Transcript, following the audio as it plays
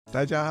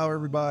Daijahao,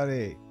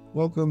 everybody.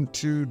 Welcome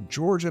to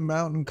Georgia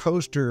Mountain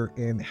Coaster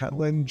in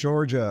Helen,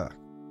 Georgia.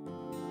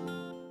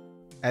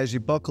 As you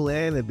buckle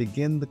in and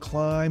begin the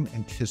climb,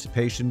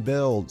 anticipation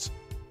builds.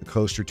 The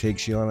coaster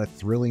takes you on a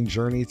thrilling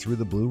journey through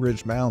the Blue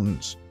Ridge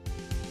Mountains.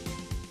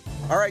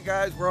 All right,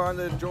 guys, we're on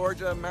the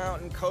Georgia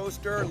Mountain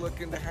Coaster,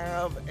 looking to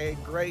have a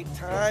great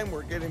time.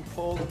 We're getting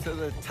pulled to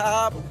the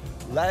top.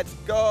 Let's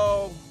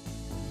go.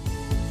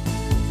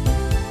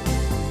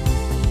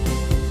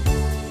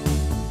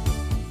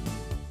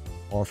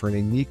 Offering a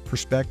unique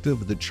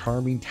perspective of the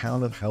charming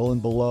town of Helen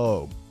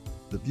below.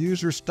 The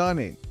views are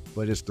stunning,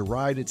 but it's the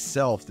ride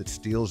itself that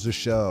steals the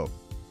show.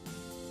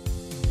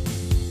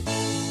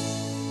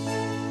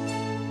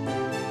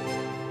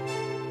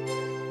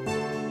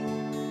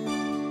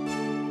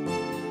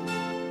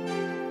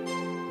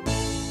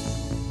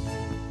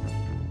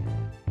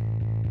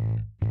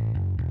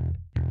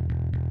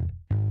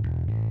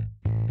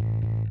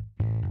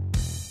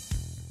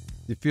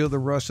 You feel the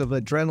rush of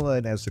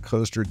adrenaline as the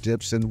coaster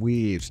dips and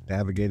weaves,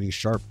 navigating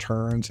sharp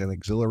turns and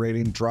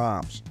exhilarating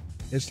drops.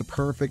 It's the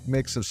perfect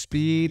mix of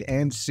speed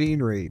and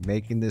scenery,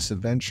 making this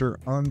adventure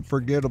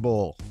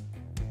unforgettable.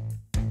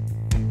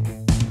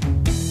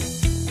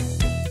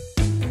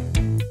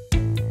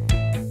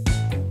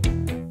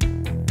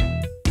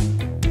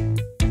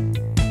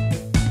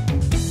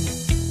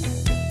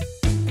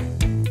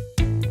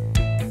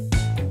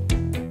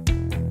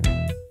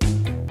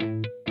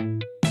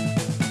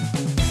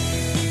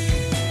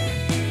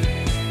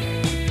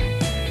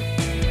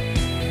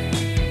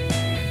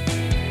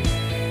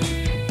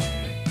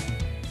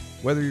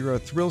 Whether you're a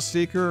thrill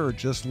seeker or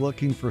just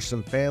looking for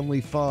some family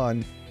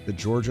fun, the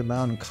Georgia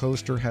Mountain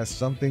Coaster has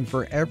something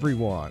for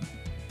everyone.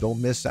 Don't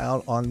miss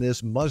out on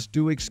this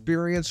must-do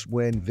experience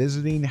when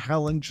visiting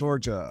Helen,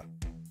 Georgia.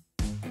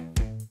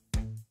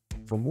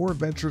 For more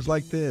adventures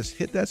like this,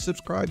 hit that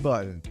subscribe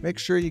button. Make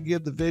sure you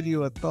give the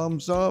video a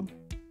thumbs up.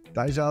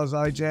 Daijahao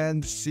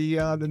Zaijian. See you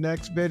on the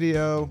next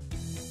video.